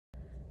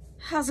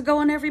How's it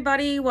going,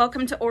 everybody?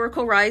 Welcome to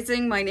Oracle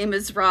Rising. My name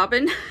is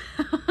Robin.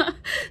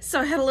 So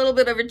I had a little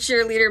bit of a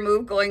cheerleader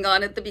move going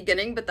on at the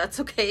beginning, but that's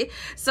okay.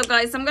 So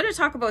guys, I'm going to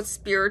talk about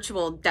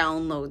spiritual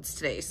downloads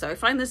today. So I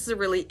find this is a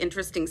really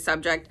interesting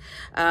subject.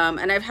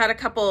 And I've had a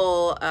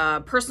couple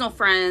personal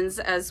friends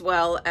as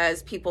well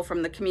as people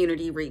from the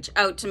community reach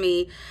out to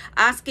me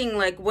asking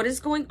like, what is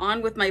going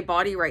on with my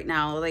body right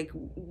now? Like,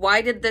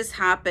 why did this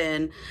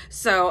happen?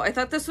 So I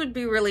thought this would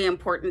be really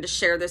important to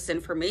share this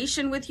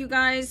information with you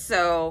guys.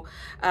 So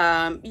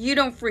you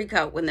don't freak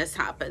out when this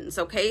happens,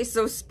 okay?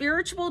 So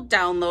spiritual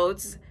downloads,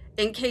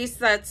 in case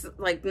that's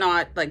like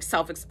not like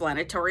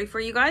self-explanatory for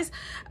you guys,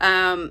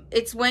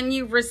 it's when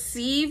you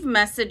receive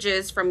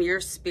messages from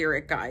your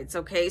spirit guides,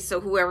 okay? So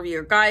whoever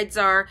your guides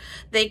are,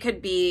 they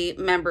could be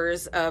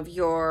members of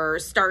your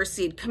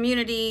starseed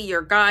community,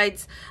 your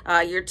guides,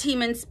 your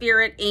team in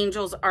spirit,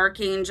 angels,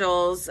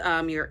 archangels,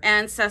 your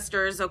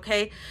ancestors,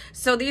 okay?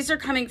 So these are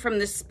coming from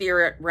the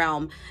spirit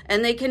realm,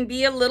 and they can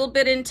be a little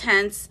bit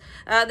intense.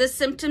 The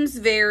symptoms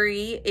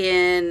vary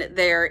in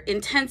their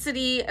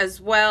intensity as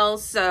well.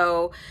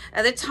 So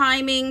the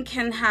timing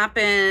can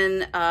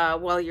happen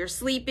while you're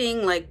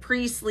sleeping, like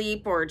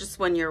pre-sleep, or just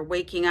when you're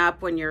waking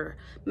up, when you're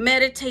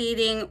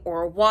meditating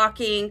or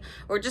walking,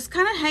 or just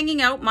kind of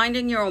hanging out,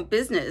 minding your own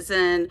business.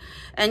 And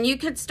you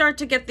could start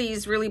to get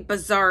these really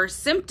bizarre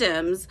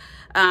symptoms.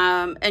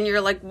 And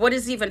you're like, what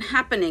is even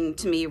happening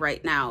to me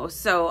right now?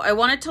 So I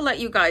wanted to let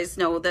you guys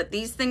know that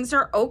these things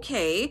are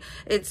okay.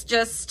 It's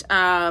just,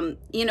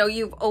 you know,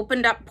 you've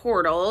opened up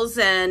portals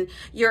and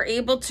you're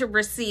able to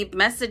receive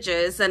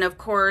messages. And of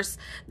course,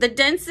 the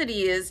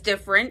density is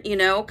different, you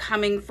know,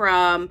 coming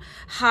from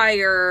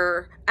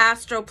higher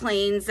astral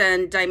planes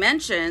and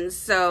dimensions.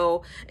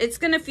 So it's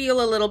going to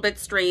feel a little bit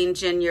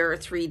strange in your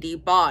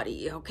 3D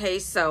body. Okay.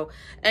 So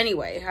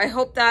anyway, I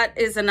hope that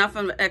is enough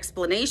of an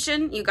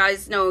explanation. You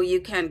guys know you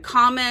can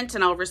comment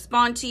and I'll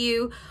respond to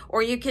you,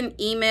 or you can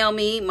email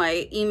me.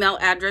 My email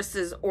address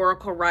is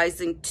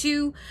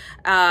oraclerising2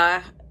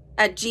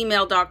 at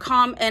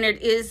gmail.com, and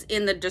it is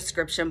in the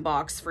description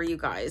box for you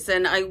guys,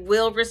 and I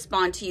will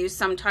respond to you.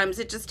 Sometimes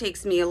it just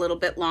takes me a little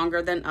bit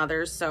longer than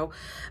others. So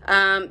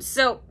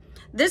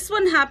this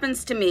one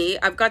happens to me.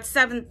 I've got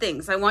 7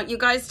 things. I want you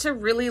guys to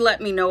really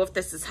let me know if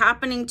this is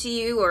happening to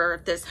you or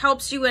if this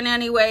helps you in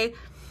any way.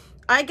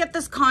 I get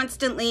this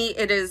constantly.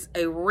 It is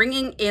a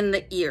ringing in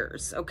the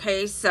ears,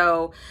 okay?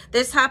 So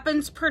this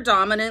happens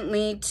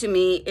predominantly to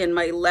me in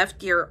my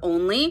left ear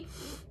only.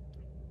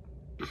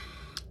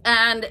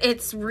 And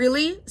it's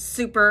really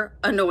super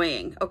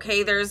annoying,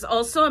 okay? There's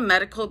also a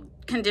medical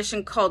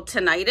condition called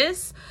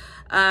tinnitus.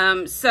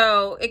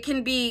 So it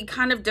can be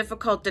kind of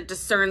difficult to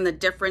discern the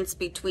difference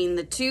between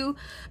the two.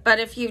 But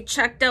if you've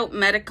checked out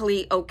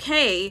medically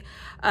okay,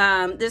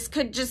 this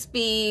could just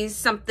be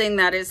something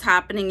that is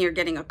happening. You're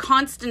getting a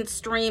constant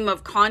stream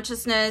of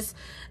consciousness,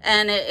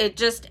 and it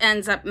just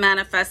ends up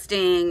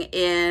manifesting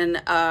in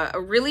a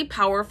really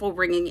powerful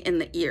ringing in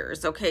the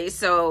ears, okay?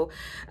 So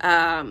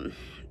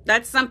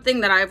that's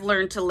something that I've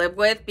learned to live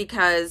with,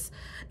 because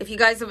if you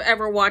guys have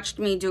ever watched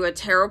me do a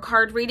tarot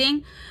card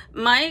reading,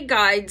 my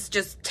guides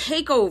just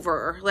take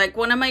over. Like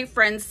one of my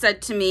friends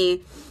said to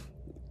me,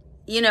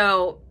 you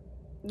know,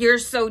 you're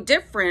so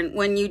different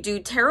when you do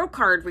tarot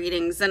card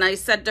readings. And I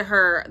said to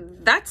her,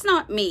 that's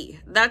not me,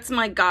 that's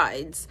my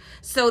guides.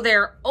 So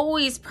they're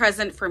always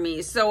present for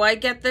me. So I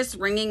get this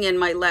ringing in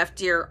my left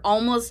ear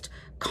almost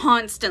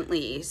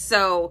constantly.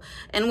 So,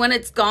 and when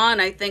it's gone,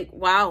 I think,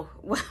 wow,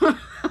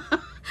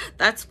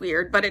 that's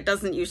weird, but it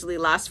doesn't usually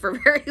last for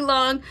very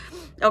long.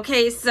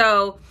 Okay,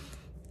 so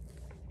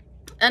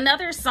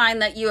another sign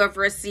that you have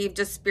received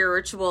a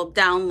spiritual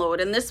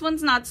download, and this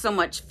one's not so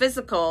much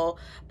physical,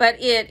 but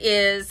it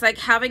is like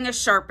having a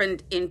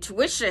sharpened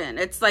intuition.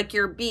 It's like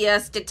your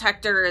BS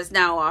detector is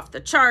now off the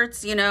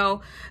charts, you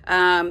know.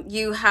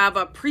 You have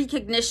a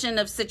precognition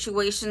of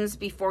situations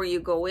before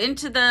you go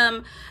into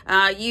them.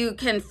 You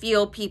can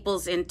feel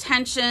people's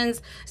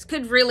intentions. This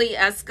could really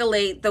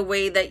escalate the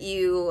way that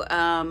you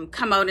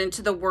come out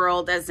into the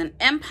world as an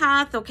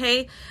empath,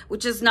 okay,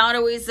 which is not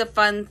always a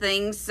fun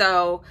thing.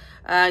 So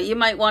you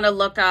might want to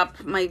look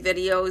up my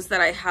videos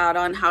that I had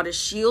on how to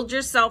shield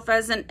yourself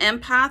as an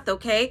empath,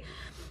 okay?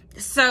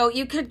 So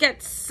you could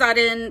get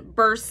sudden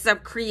bursts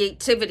of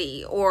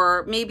creativity,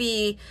 or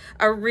maybe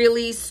a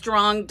really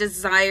strong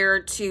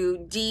desire to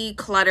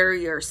declutter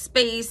your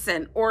space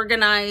and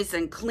organize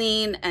and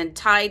clean and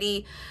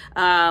tidy,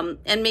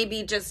 and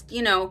maybe just,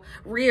 you know,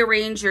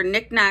 rearrange your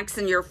knickknacks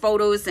and your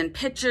photos and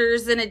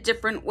pictures in a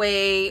different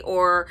way,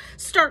 or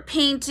start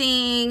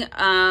painting,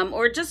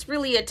 or just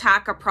really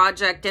attack a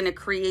project in a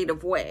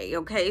creative way,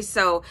 okay?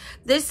 So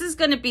this is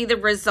going to be the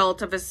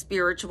result of a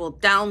spiritual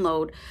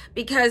download,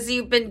 because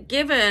you've been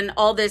given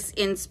all this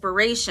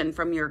inspiration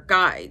from your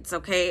guides,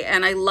 okay?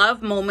 And I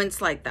love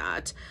moments like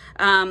that.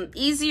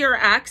 Easier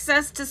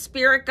access to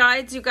spirit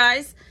guides, you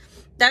guys,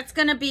 that's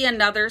going to be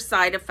another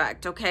side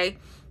effect, okay?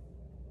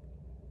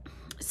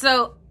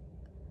 So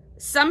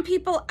some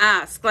people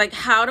ask, like,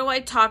 how do I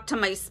talk to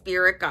my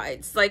spirit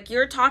guides? Like,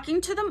 you're talking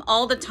to them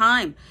all the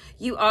time.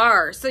 You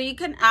are. So you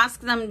can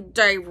ask them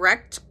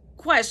direct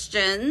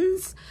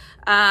questions.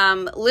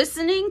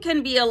 Listening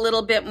can be a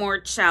little bit more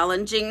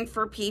challenging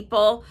for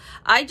people.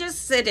 I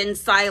just sit in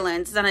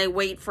silence and I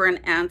wait for an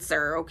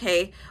answer,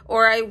 okay?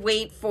 Or I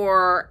wait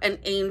for an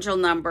angel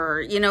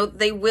number. You know,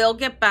 they will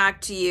get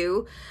back to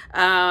you.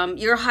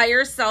 Your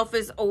higher self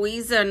is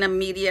always an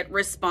immediate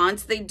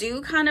response. They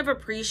do kind of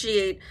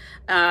appreciate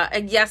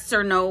a yes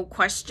or no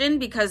question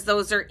because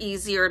those are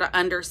easier to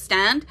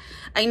understand.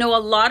 I know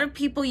a lot of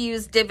people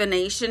use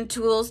divination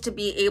tools to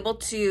be able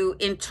to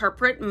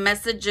interpret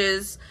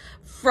messages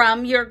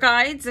from your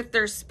guides if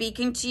they're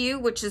speaking to you,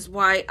 which is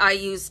why I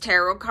use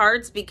tarot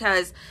cards,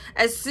 because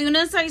as soon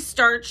as I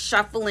start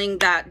shuffling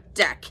that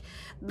deck,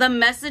 the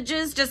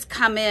messages just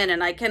come in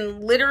and I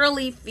can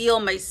literally feel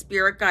my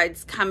spirit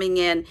guides coming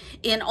in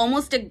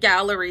almost a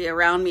gallery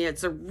around me.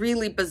 It's a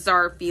really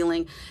bizarre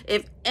feeling.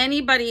 If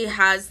anybody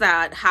has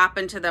that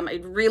happen to them,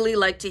 I'd really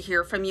like to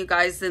hear from you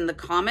guys in the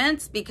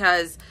comments,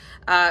 because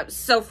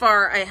so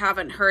far I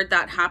haven't heard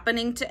that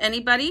happening to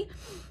anybody.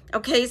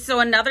 Okay, so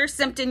another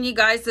symptom, you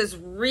guys, is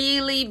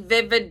really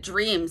vivid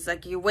dreams.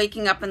 Like you're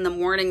waking up in the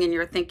morning and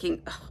you're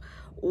thinking, oh,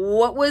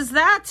 what was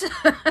that?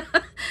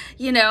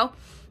 You know,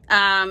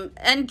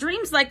 and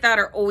dreams like that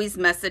are always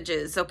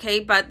messages,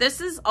 okay? But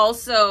this is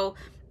also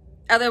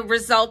the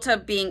result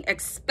of being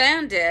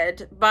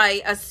expanded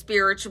by a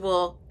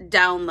spiritual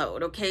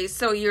download, okay?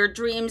 So your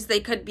dreams, they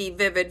could be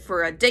vivid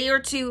for a day or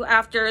two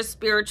after a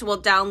spiritual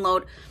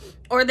download,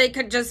 or they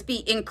could just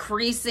be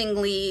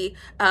increasingly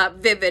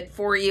vivid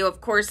for you.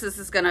 Of course, this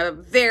is going to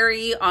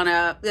vary on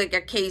a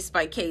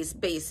case-by-case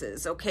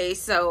basis, okay?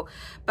 So,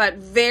 but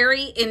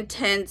very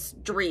intense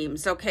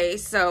dreams, okay?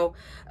 So,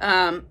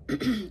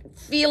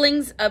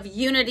 feelings of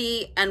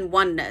unity and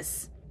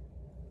oneness.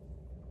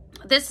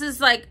 This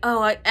is like,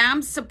 oh, I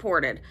am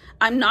supported.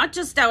 I'm not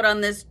just out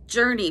on this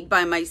journey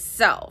by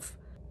myself.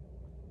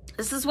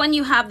 This is when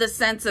you have the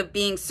sense of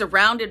being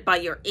surrounded by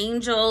your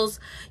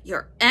angels,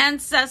 your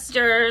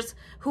ancestors,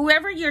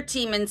 whoever your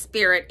team in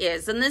spirit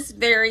is. And this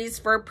varies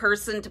for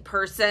person to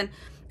person.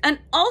 And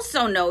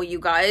also know, you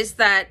guys,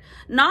 that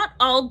not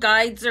all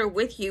guides are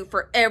with you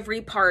for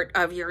every part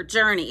of your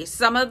journey.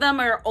 Some of them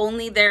are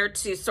only there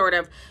to sort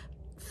of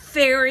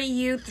ferry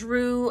you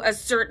through a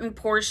certain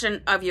portion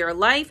of your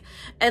life,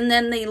 and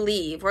then they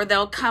leave, or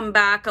they'll come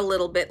back a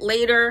little bit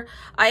later.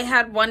 I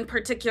had one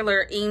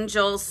particular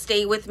angel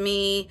stay with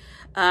me.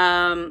 You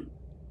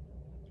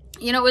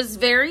know, it was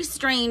very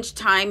strange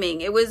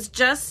timing. It was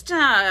just,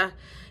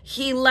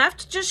 he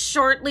left just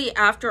shortly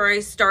after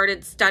I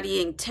started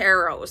studying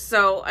tarot.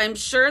 So I'm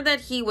sure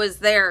that he was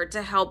there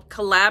to help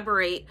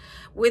collaborate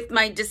with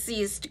my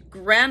deceased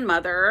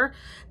grandmother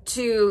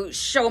to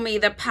show me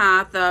the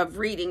path of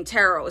reading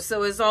tarot. So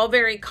it was all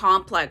very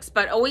complex,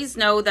 but always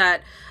know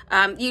that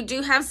you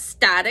do have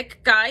static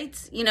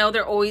guides. You know,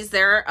 they're always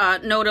there,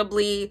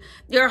 notably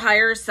your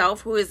higher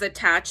self who is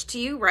attached to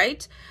you,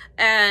 right?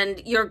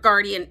 And your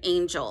guardian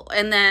angel.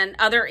 And then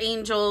other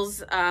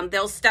angels,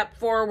 they'll step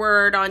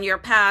forward on your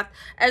path,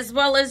 as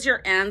well as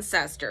your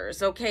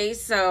ancestors, okay?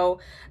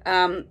 So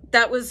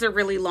that was a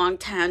really long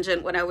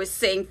tangent when I was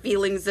saying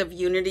feelings of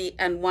unity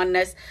and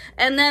oneness.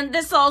 And then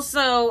this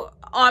also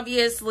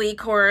obviously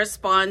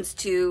corresponds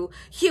to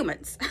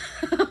humans,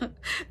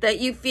 that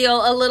you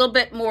feel a little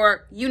bit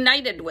more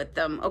united with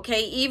them,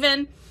 okay?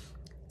 Even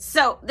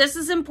so, this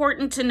is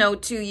important to know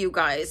too, you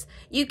guys.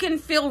 You can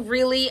feel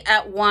really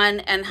at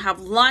one and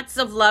have lots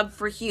of love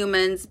for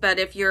humans, but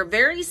if you're a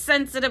very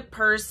sensitive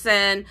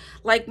person,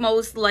 like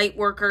most light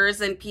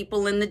workers and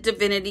people in the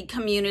divinity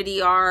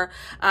community are,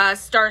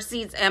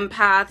 starseeds,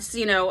 empaths,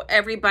 you know,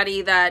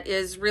 everybody that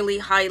is really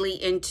highly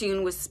in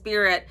tune with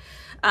spirit,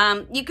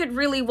 you could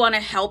really want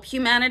to help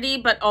humanity,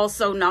 but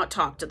also not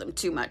talk to them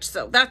too much.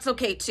 So that's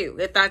okay too,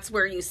 if that's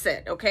where you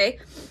sit, okay?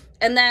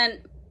 And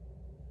then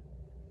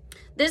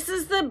this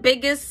is the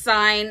biggest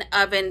sign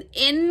of an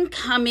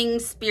incoming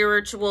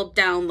spiritual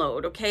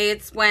download, okay?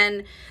 It's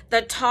when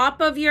the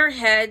top of your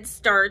head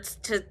starts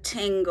to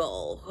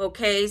tingle,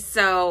 okay?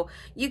 So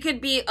you could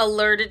be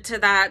alerted to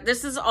that.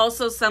 This is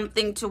also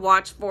something to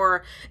watch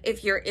for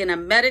if you're in a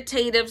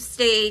meditative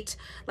state.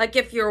 Like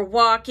if you're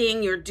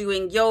walking, you're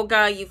doing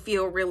yoga, you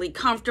feel really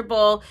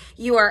comfortable,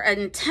 you are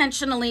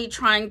intentionally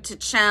trying to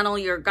channel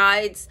your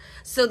guides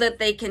so that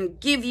they can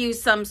give you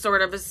some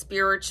sort of a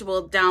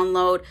spiritual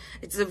download.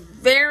 It's a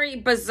very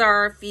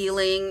bizarre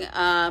feeling.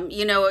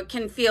 You know, it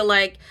can feel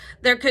like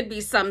there could be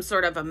some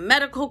sort of a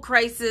medical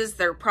crisis.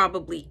 There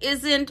probably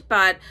isn't,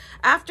 but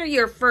after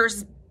your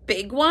first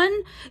big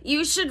one,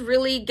 you should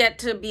really get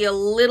to be a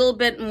little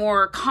bit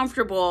more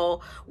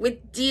comfortable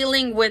with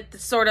dealing with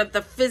sort of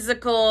the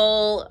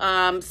physical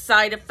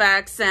side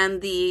effects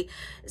and the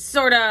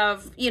sort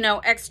of, you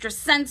know,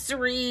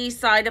 extrasensory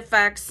side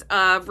effects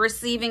of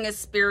receiving a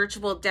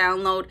spiritual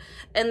download.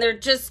 And they're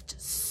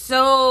just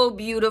so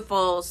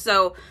beautiful.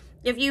 So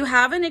if you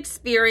haven't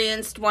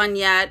experienced one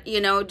yet, you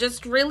know,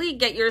 just really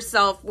get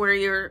yourself where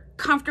you're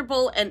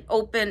comfortable and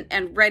open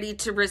and ready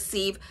to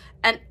receive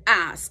and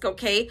ask,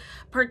 okay?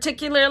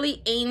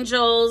 Particularly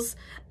angels.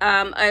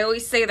 I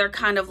always say they're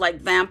kind of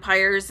like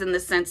vampires in the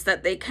sense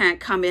that they can't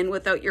come in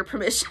without your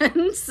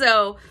permission.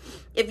 So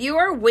if you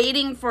are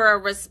waiting for a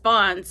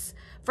response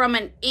from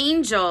an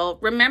angel,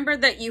 remember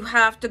that you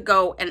have to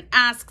go and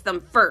ask them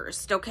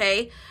first,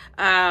 okay?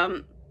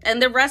 And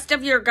the rest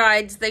of your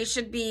guides, they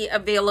should be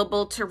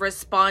available to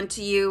respond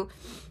to you.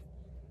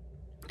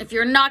 If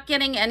you're not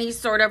getting any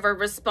sort of a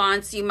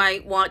response, you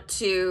might want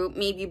to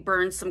maybe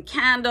burn some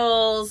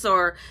candles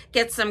or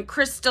get some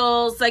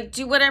crystals, like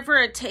do whatever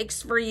it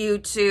takes for you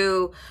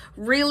to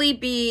really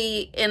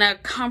be in a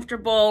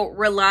comfortable,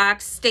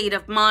 relaxed state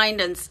of mind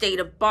and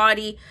state of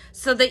body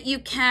so that you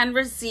can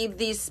receive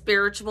these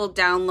spiritual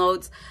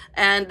downloads.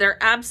 And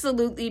they're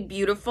absolutely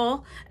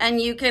beautiful, and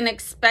you can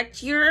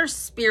expect your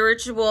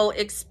spiritual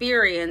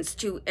experience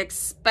to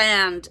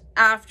expand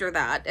after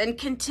that and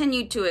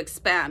continue to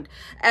expand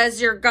as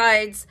your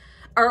guides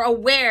are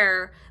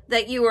aware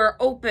that you are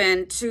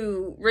open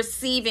to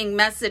receiving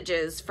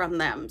messages from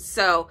them.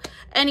 So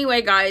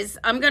anyway, guys,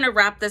 I'm going to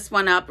wrap this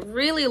one up.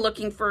 Really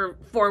looking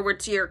forward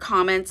to your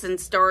comments and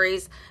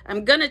stories.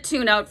 I'm going to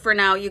tune out for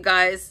now, you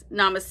guys.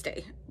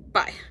 Namaste.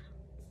 Bye.